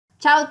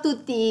Ciao a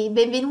tutti,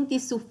 benvenuti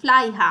su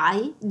Fly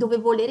High, dove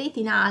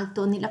volerete in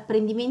alto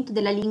nell'apprendimento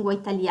della lingua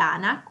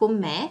italiana con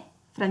me,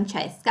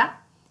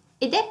 Francesca,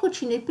 ed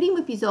eccoci nel primo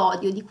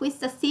episodio di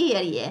questa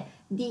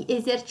serie di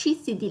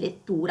esercizi di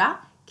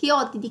lettura che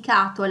ho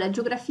dedicato alla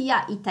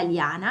geografia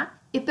italiana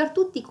e per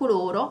tutti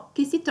coloro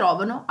che si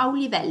trovano a un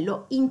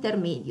livello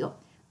intermedio.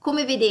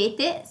 Come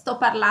vedete, sto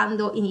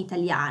parlando in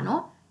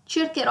italiano.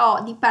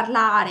 Cercherò di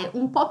parlare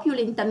un po' più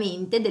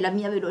lentamente della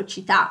mia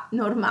velocità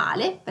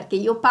normale, perché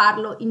io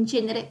parlo in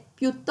genere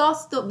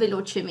piuttosto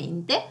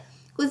velocemente,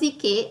 così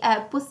che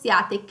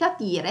possiate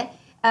capire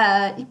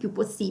il più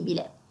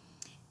possibile.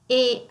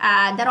 E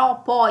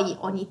darò poi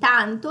ogni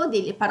tanto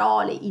delle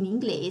parole in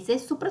inglese,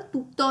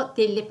 soprattutto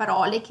delle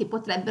parole che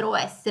potrebbero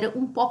essere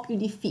un po' più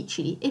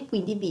difficili, e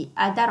quindi vi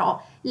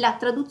darò la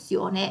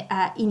traduzione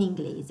in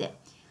inglese.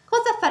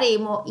 Cosa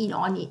faremo in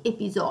ogni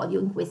episodio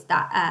in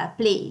questa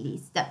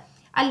playlist?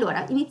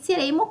 Allora,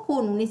 inizieremo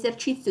con un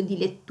esercizio di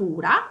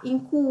lettura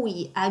in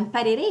cui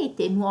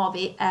imparerete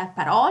nuove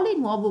parole,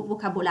 nuovo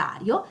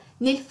vocabolario.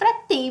 Nel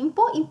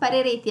frattempo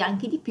imparerete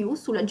anche di più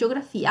sulla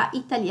geografia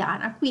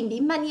italiana, quindi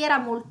in maniera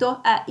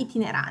molto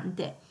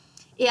itinerante.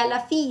 E alla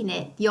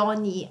fine di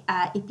ogni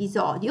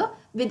episodio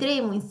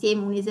vedremo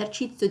insieme un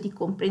esercizio di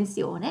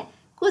comprensione,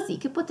 così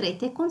che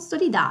potrete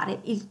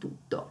consolidare il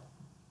tutto.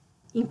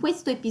 In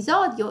questo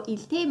episodio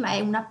il tema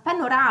è una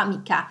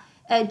panoramica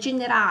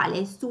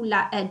generale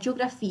sulla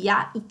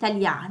geografia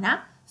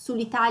italiana,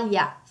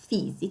 sull'Italia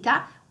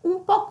fisica,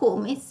 un po'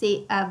 come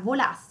se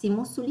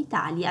volassimo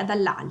sull'Italia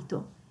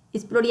dall'alto.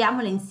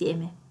 Esploriamola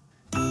insieme.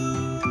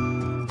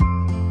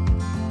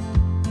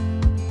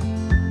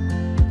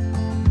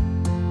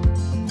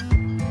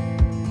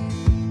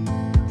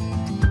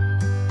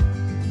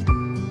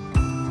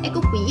 Ecco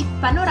qui,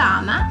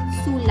 panorama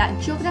sulla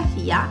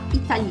geografia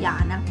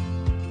italiana.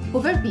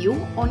 Overview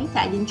on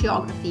Italian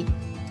geography.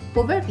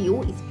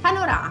 Overview is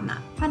panorama.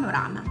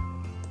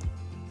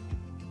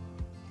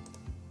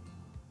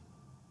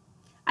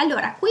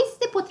 Allora,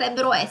 queste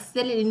potrebbero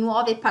essere le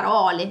nuove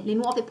parole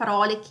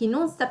che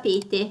non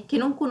sapete, che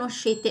non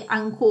conoscete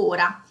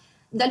ancora.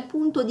 Dal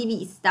punto di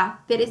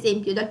vista, per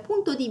esempio, dal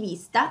punto di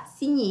vista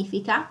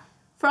significa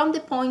from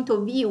the point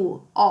of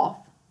view of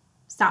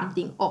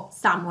something, of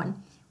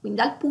someone,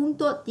 quindi dal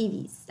punto di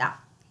vista.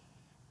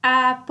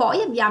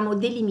 Poi abbiamo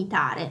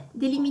delimitare.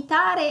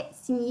 Delimitare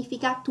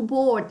significa to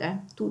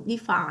border, to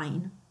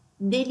define,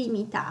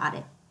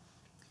 delimitare.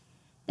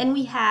 Then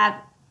we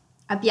have,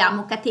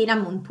 abbiamo catena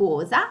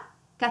montuosa,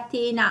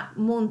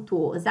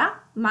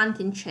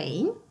 mountain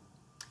chain,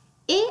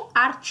 e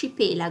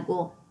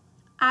arcipelago,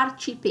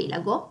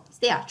 arcipelago.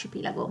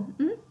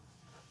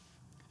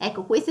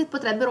 Ecco, queste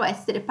potrebbero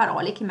essere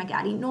parole che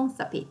magari non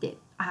sapete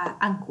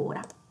ancora.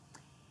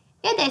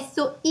 E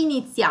adesso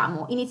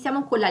iniziamo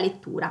con la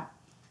lettura.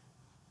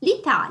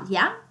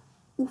 L'Italia,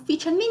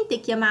 ufficialmente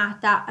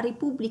chiamata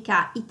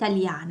Repubblica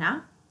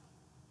Italiana,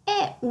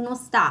 è uno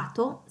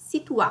stato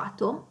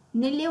situato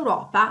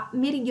nell'Europa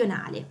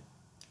meridionale.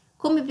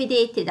 Come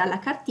vedete dalla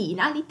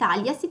cartina,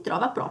 l'Italia si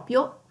trova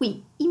proprio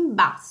qui, in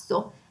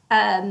basso,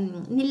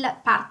 nella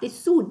parte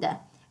sud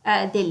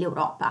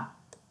dell'Europa.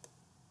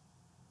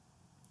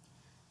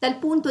 Dal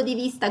punto di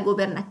vista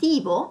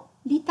governativo,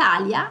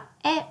 l'Italia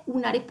è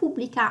una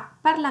repubblica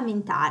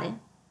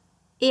parlamentare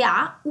e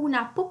ha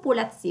una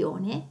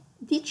popolazione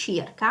di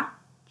circa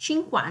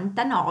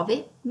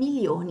 59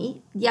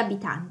 milioni di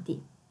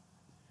abitanti.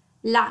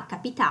 La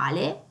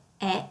capitale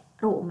è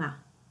Roma,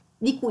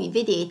 di cui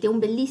vedete un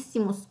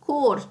bellissimo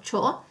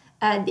scorcio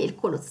del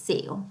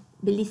Colosseo,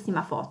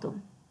 bellissima foto.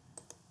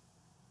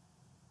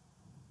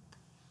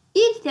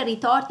 Il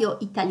territorio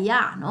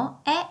italiano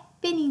è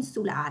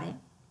peninsulare.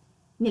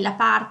 Nella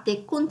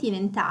parte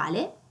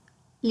continentale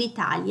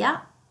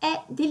l'Italia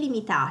è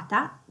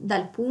delimitata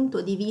dal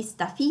punto di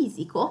vista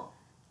fisico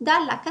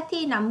dalla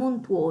catena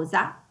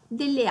montuosa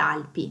delle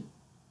Alpi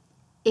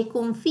e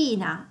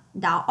confina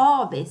da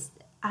ovest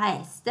a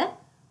est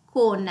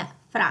con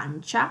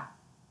Francia,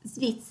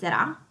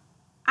 Svizzera,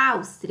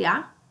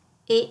 Austria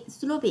e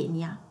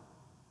Slovenia.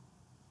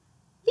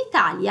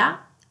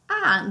 L'Italia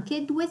ha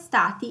anche due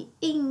stati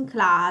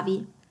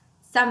enclavi,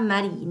 San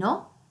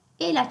Marino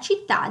e la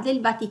Città del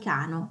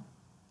Vaticano.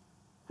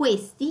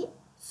 Questi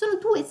sono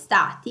due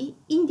stati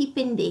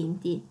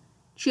indipendenti,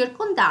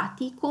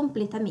 circondati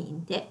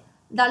completamente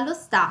dallo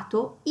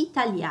Stato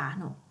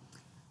italiano.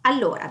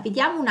 Allora,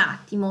 vediamo un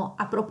attimo,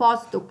 a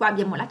proposito, qua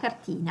abbiamo la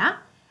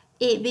cartina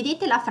e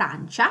vedete la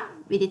Francia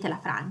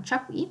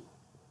qui,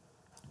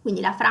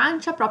 quindi la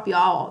Francia proprio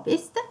a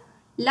ovest,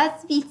 la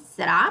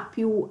Svizzera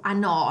più a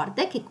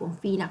nord che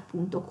confina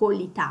appunto con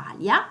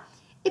l'Italia,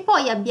 e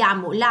poi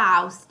abbiamo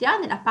l'Austria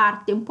nella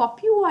parte un po'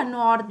 più a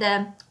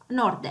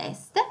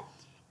nord-est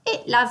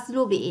e la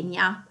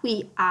Slovenia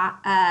qui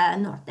a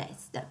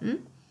nord-est.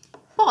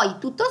 Poi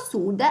tutto a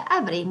sud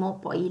avremo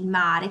poi il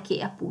mare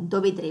che appunto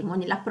vedremo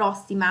nella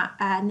prossima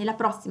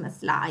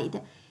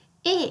slide.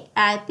 E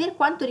per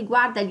quanto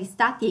riguarda gli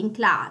stati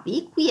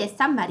enclavi, qui è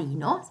San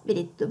Marino,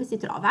 vedete dove si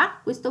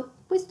trova? Questo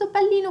questo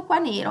pallino qua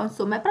nero,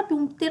 insomma, è proprio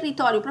un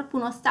territorio, proprio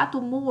uno stato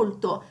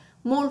molto,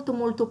 molto,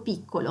 molto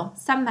piccolo,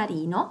 San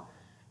Marino,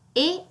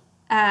 e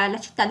la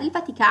città del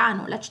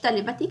Vaticano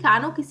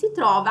che si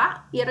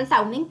trova in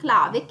realtà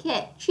un'enclave che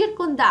è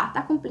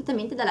circondata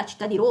completamente dalla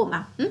città di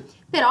Roma,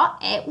 però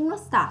è uno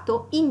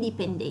stato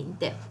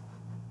indipendente.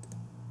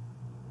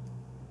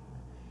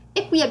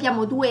 E qui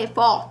abbiamo due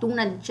foto,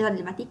 una di Città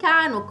del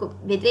Vaticano,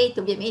 vedrete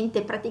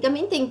ovviamente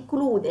praticamente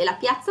include la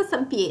piazza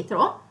San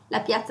Pietro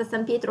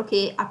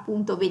che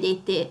appunto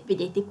vedete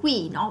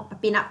qui, no?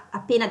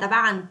 appena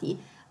davanti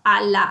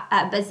alla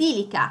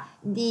Basilica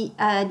di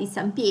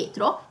San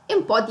Pietro, e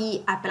un po'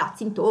 di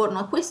palazzi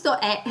intorno. Questa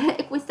è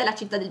la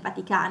Città del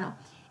Vaticano.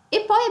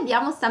 E poi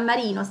abbiamo San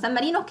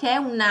Marino che è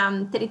un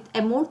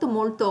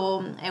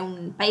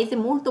paese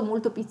molto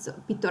molto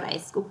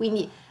pittoresco,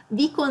 quindi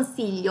vi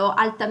consiglio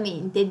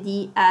altamente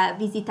di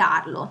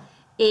visitarlo,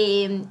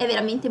 e è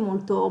veramente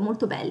molto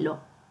molto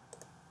bello.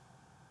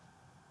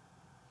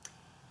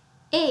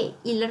 E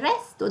il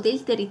resto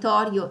del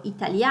territorio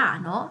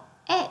italiano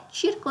è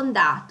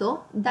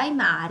circondato dai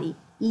mari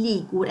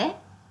Ligure,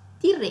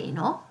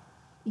 Tirreno,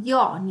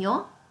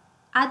 Ionio,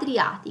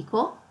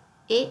 Adriatico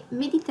e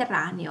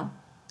Mediterraneo.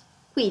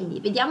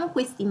 Quindi vediamo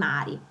questi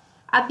mari.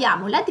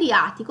 Abbiamo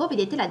l'Adriatico,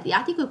 vedete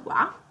l'Adriatico è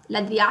qua,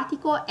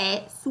 l'Adriatico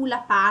è sulla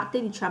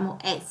parte diciamo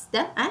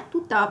est,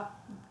 tutta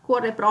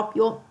corre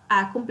proprio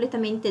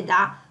completamente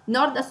da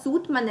nord a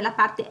sud, ma nella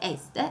parte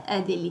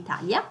est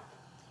dell'Italia.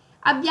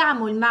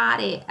 Abbiamo il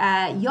mare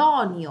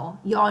Ionio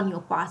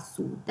qua a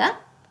sud,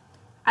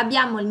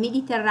 abbiamo il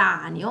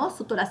Mediterraneo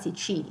sotto la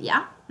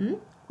Sicilia,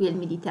 qui è il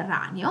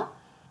Mediterraneo,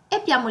 e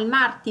abbiamo il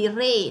Mar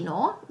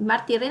Tirreno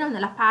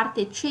nella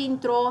parte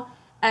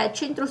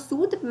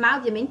centro-sud, ma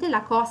ovviamente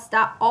la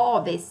costa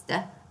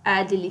ovest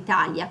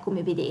dell'Italia,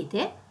 come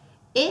vedete,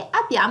 e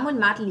abbiamo il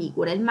Mar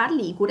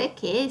Ligure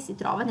che si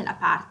trova nella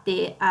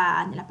parte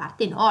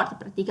nord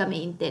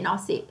praticamente, no?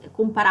 Se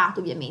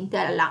comparato ovviamente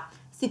alla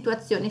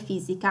situazione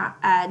fisica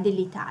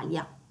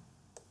dell'Italia.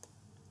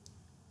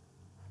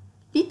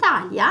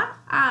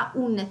 L'Italia ha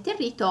un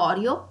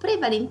territorio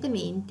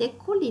prevalentemente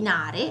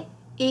collinare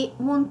e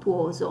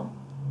montuoso.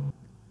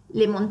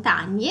 Le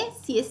montagne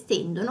si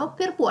estendono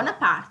per buona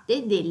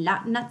parte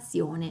della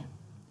nazione.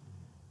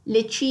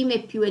 Le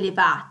cime più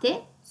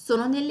elevate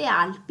sono nelle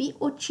Alpi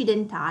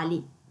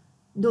occidentali,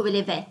 dove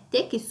le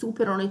vette che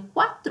superano i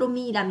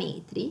 4.000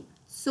 metri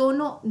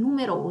sono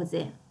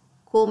numerose,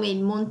 come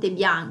il Monte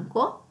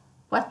Bianco,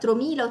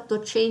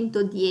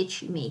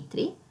 4.810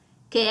 metri,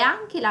 che è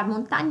anche la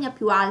montagna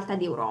più alta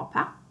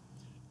d'Europa,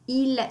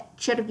 il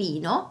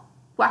Cervino,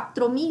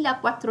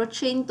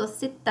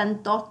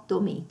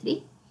 4.478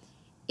 metri,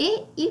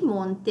 e il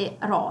Monte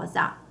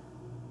Rosa,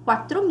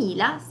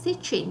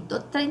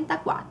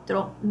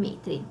 4.634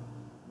 metri.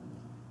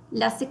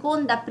 La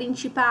seconda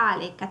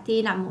principale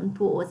catena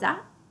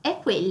montuosa è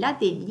quella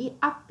degli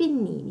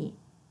Appennini,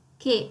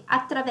 che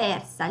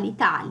attraversa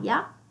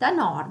l'Italia da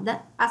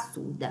nord a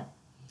sud.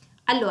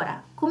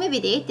 Allora, come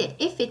vedete,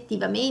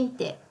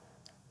 effettivamente l'Italia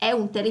è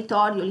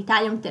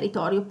un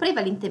territorio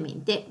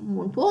prevalentemente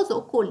montuoso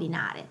o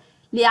collinare.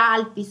 Le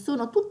Alpi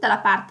sono tutta la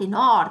parte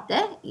nord,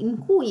 in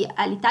cui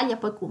l'Italia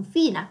poi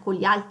confina con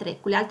le altre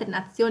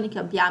nazioni che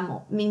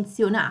abbiamo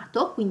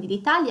menzionato, quindi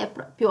l'Italia è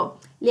proprio,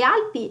 le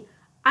Alpi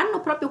hanno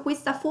proprio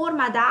questa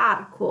forma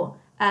da-arco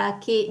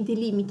che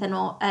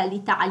delimitano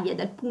l'Italia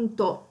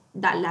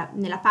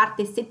nella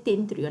parte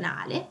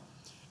settentrionale,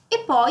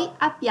 e poi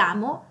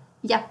abbiamo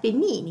gli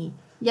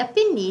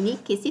Appennini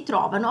che si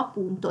trovano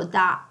appunto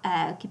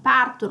che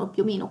partono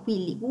più o meno qui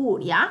in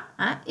Liguria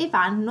e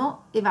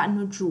vanno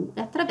giù e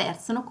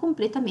attraversano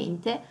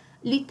completamente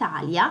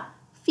l'Italia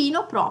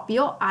fino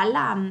proprio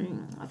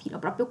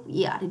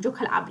qui a Reggio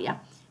Calabria,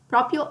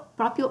 proprio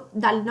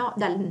dal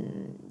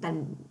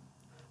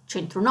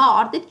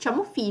centro-nord,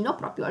 diciamo, fino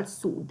proprio al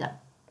sud.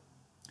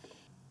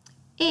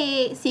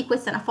 E sì,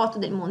 questa è una foto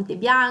del Monte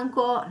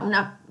Bianco,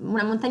 una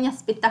montagna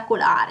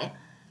spettacolare.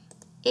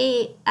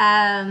 E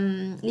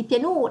le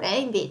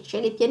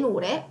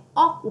pianure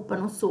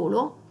occupano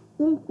solo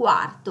un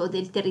quarto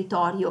del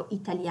territorio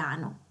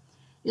italiano.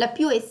 La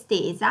più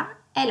estesa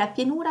è la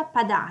pianura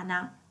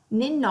padana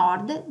nel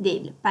nord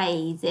del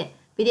paese.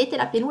 Vedete,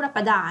 la pianura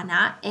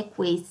padana è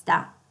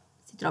questa,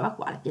 si trova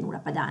qua la pianura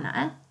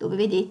padana, dove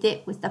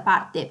vedete questa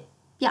parte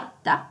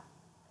piatta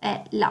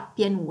è la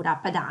pianura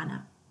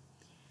padana.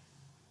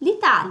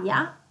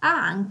 L'Italia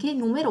ha anche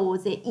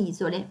numerose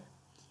isole.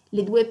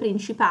 Le due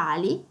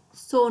principali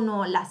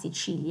sono la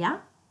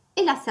Sicilia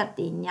e la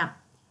Sardegna,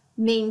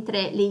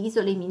 mentre le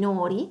isole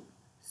minori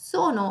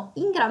sono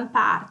in gran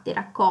parte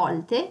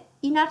raccolte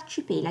in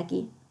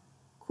arcipelaghi,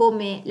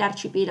 come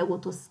l'arcipelago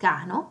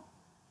toscano,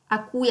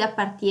 a cui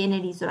appartiene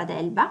l'isola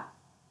d'Elba,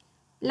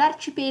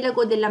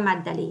 l'arcipelago della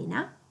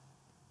Maddalena,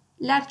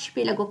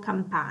 l'arcipelago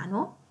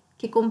campano,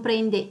 che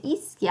comprende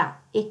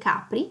Ischia e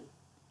Capri,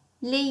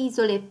 le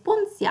isole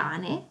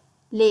ponziane,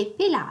 le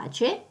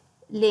Pelagie,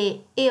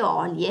 le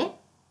Eolie,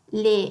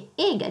 le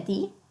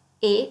Egadi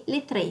e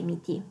le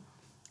Tremiti.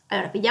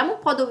 Allora, vediamo un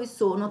po' dove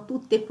sono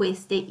tutte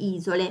queste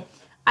isole.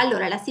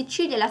 Allora, la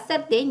Sicilia e la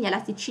Sardegna,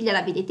 la Sicilia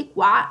la vedete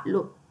qua,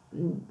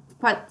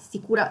 qua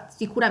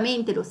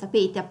sicuramente lo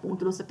sapete,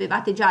 appunto, lo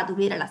sapevate già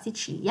dove era la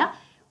Sicilia,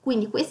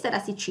 quindi questa è la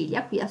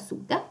Sicilia qui a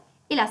sud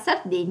e la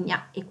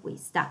Sardegna è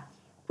questa.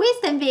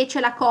 Questa invece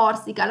è la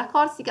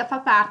Corsica fa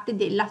parte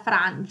della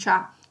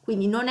Francia,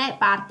 quindi non è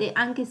parte,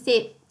 anche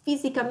se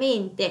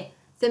fisicamente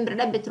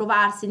sembrerebbe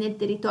trovarsi nel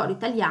territorio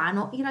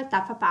italiano, in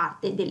realtà fa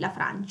parte della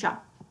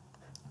Francia.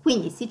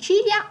 Quindi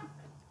Sicilia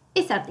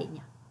e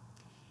Sardegna.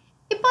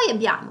 E poi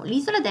abbiamo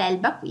l'isola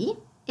d'Elba qui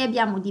e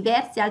abbiamo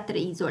diverse altre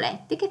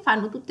isolette che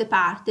fanno tutte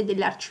parte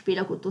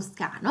dell'arcipelago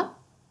toscano.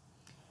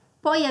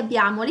 Poi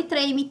abbiamo le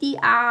Tremiti,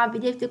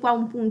 vedete qua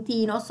un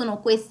puntino, sono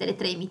queste le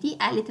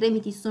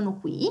Tremiti sono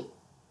qui.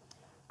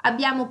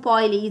 Abbiamo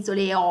poi le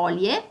isole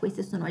Eolie,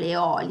 queste sono le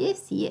Eolie,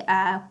 sì,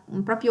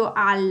 proprio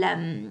a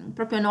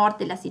nord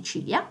della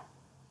Sicilia.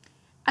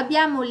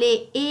 Abbiamo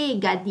le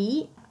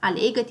Egadi, le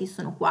Egadi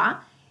sono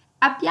qua.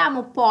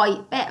 Abbiamo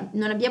poi,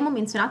 non abbiamo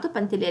menzionato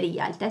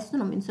Pantelleria, il testo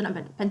non menziona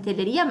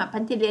Pantelleria, ma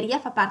Pantelleria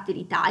fa parte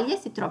d'Italia,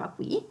 si trova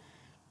qui.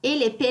 E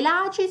le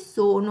Pelagi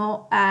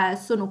sono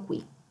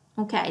qui,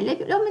 ok?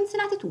 Le ho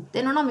menzionate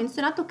tutte, non ho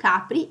menzionato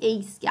Capri e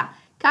Ischia.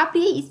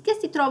 Capri e Ischia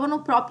si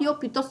trovano proprio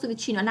piuttosto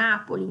vicino a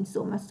Napoli,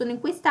 insomma, sono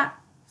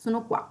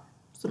qua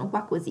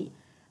così,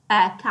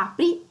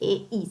 Capri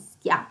e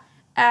Ischia.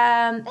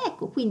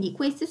 Ecco, quindi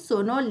queste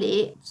sono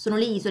le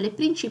isole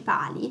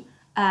principali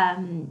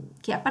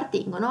che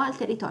appartengono al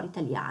territorio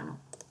italiano.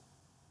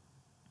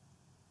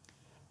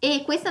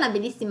 E questa è una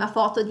bellissima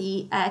foto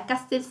di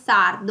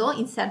Castelsardo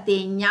in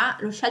Sardegna,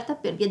 l'ho scelta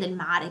per via del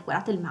mare,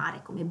 guardate il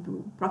mare come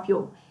blu,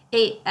 proprio,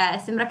 e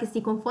sembra che si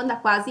confonda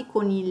quasi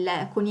con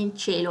il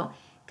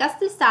cielo.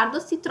 Castelsardo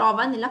si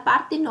trova nella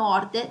parte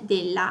nord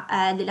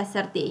della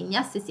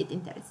Sardegna, se siete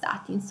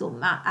interessati,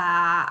 insomma,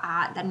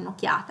 a dare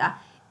un'occhiata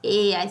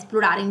e a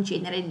esplorare in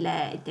genere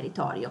il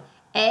territorio.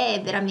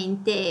 È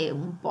veramente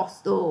un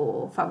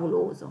posto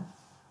favoloso.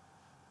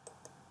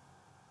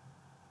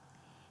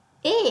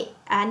 E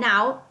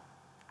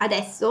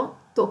adesso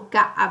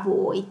tocca a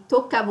voi,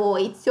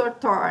 it's your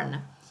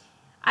turn.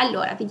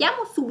 Allora,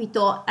 vediamo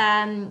subito,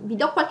 vi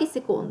do qualche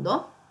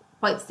secondo.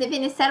 Poi se ve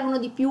ne servono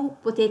di più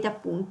potete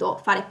appunto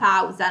fare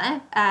pausa,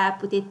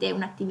 potete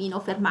un attimino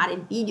fermare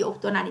il video o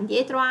tornare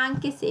indietro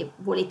anche se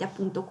volete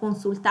appunto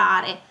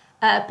consultare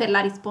per la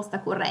risposta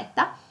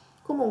corretta.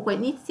 Comunque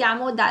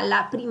iniziamo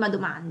dalla prima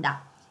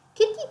domanda.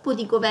 Che tipo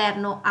di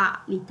governo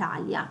ha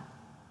l'Italia?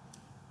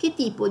 Che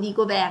tipo di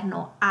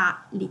governo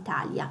ha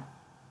l'Italia?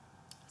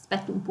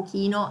 Aspetto un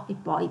pochino e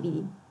poi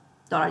vi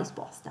do la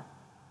risposta.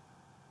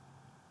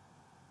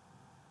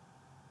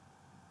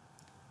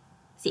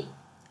 Sì.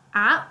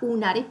 Ha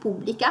una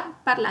repubblica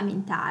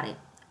parlamentare.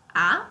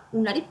 Ha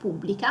una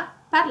repubblica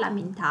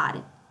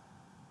parlamentare.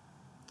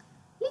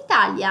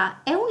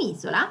 L'Italia è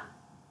un'isola?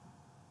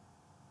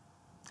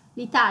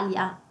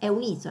 L'Italia è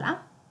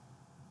un'isola?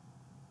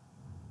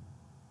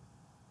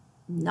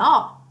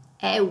 No,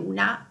 è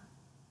una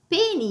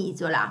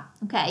penisola,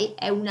 ok?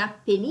 È una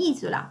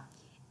penisola.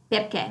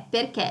 Perché?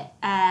 Perché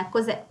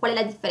qual è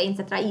la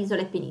differenza tra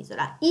isola e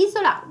penisola?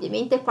 Isola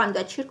ovviamente quando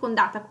è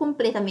circondata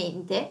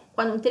completamente,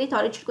 quando un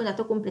territorio è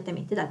circondato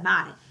completamente dal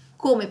mare,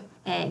 come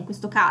in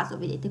questo caso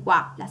vedete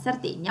qua la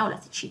Sardegna o la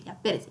Sicilia,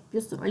 per esempio,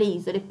 sono le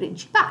isole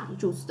principali,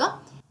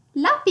 giusto?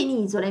 La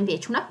penisola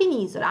invece, una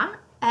penisola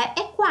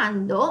è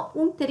quando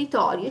un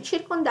territorio è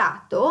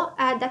circondato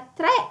da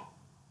tre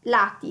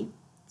lati,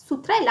 su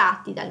tre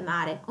lati dal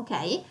mare,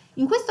 ok?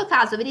 In questo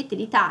caso, vedete,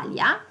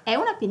 l'Italia è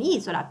una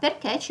penisola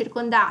perché è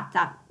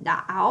circondata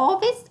da a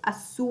ovest, a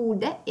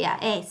sud e a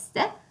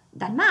est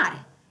dal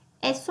mare.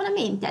 È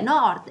solamente a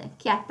nord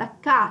che è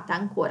attaccata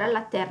ancora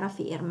alla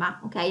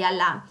terraferma, ok?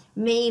 Alla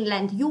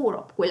mainland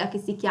Europe, quella che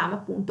si chiama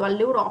appunto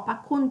all'Europa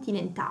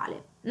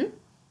continentale.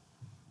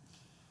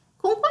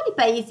 Con quali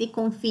paesi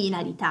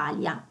confina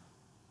l'Italia?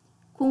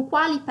 Con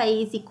quali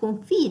paesi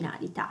confina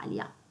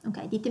l'Italia?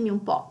 Ok, ditemi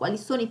un po' quali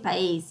sono i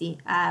paesi,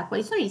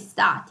 quali sono gli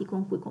stati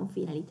con cui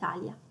confina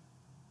l'Italia?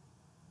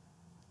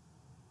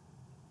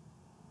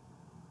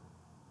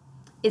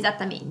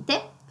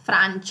 Esattamente,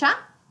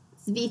 Francia,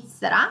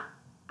 Svizzera,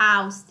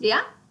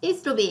 Austria e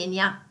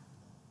Slovenia.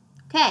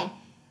 Ok,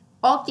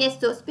 ho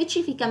chiesto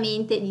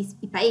specificamente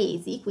i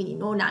paesi, quindi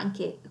non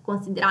anche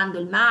considerando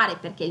il mare,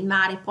 perché il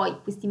mare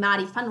poi, questi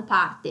mari fanno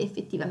parte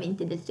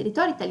effettivamente del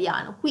territorio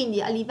italiano,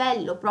 quindi a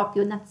livello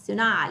proprio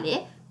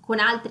nazionale, con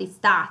altri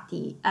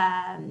stati,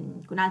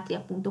 con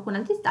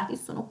altri stati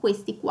sono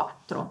questi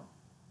quattro.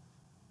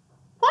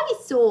 Quali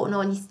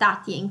sono gli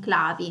stati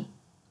enclavi?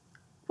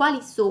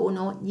 Quali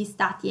sono gli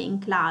stati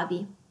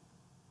enclavi?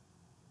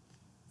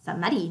 San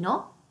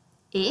Marino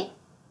e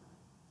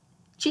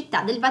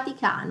Città del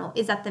Vaticano,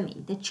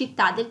 esattamente,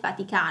 Città del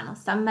Vaticano,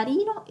 San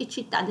Marino e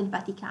Città del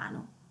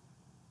Vaticano.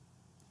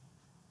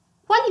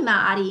 Quali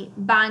mari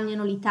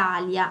bagnano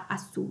l'Italia a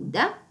sud?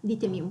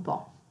 Ditemi un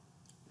po'.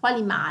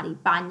 Quali mari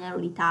bagnano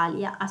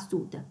l'Italia a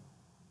sud?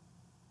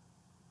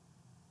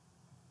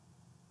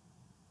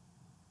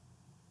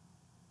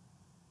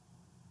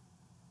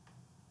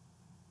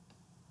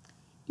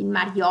 Il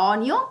Mar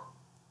Ionio,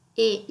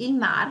 e il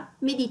mar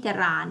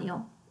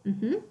Mediterraneo.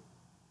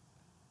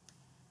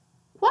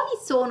 Quali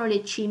sono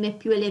le cime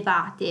più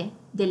elevate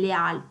delle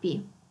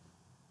Alpi?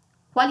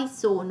 Quali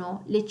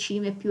sono le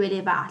cime più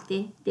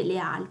elevate delle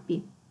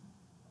Alpi?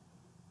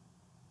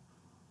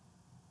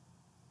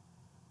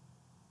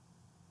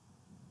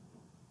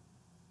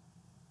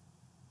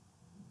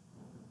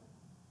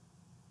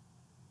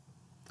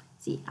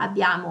 Sì,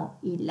 abbiamo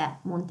il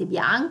Monte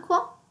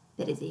Bianco,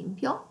 per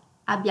esempio,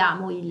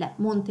 abbiamo il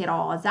Monte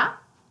Rosa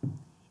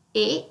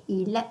e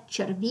il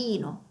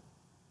Cervino.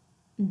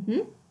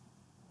 Dove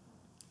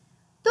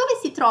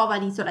si trova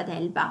l'isola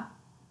d'Elba?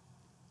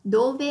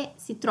 Dove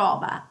si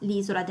trova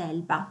l'isola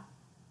d'Elba?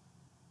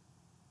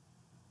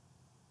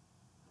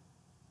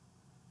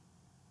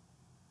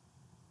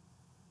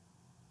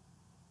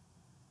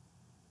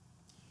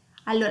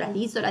 Allora,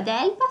 l'isola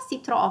d'Elba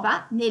si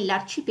trova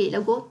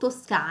nell'arcipelago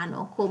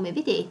toscano, come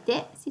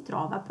vedete si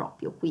trova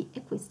proprio qui,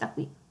 è questa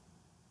qui.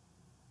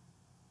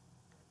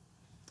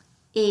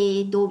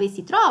 E dove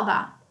si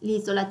trova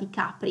l'isola di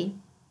Capri?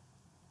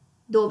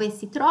 Dove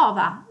si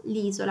trova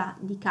l'isola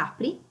di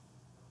Capri?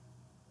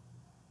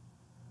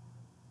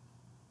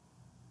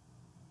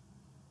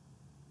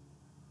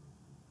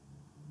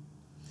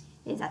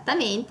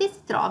 Esattamente,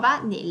 si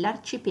trova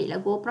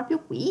nell'arcipelago proprio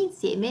qui,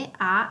 insieme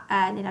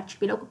a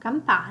nell'arcipelago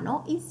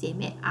campano,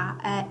 insieme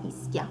a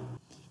Ischia.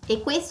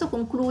 E questo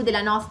conclude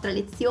la nostra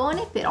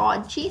lezione per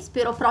oggi,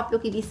 spero proprio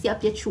che vi sia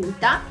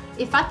piaciuta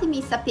e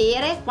fatemi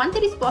sapere quante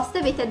risposte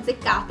avete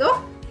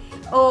azzeccato,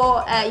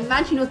 o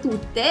immagino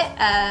tutte,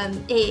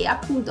 e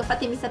appunto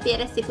fatemi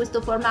sapere se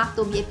questo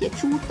formato vi è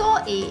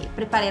piaciuto e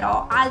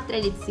preparerò altre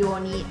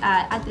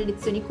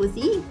lezioni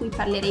così in cui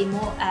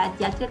parleremo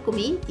di altri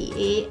argomenti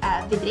e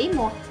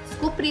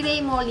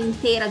scopriremo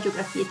l'intera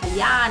geografia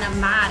italiana,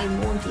 mare,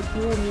 monti,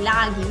 fiumi,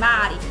 laghi,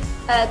 mari,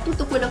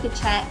 tutto quello che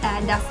c'è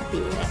da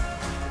sapere.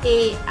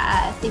 E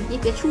se vi è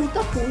piaciuto,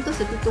 appunto,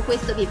 se tutto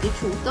questo vi è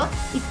piaciuto,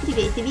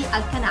 iscrivetevi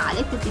al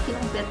canale così che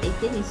non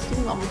perdete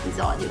nessun nuovo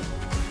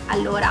episodio.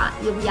 Allora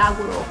io vi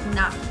auguro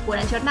una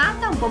buona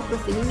giornata, un buon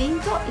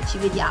proseguimento e ci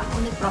vediamo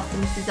nel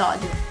prossimo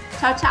episodio.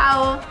 Ciao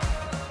ciao!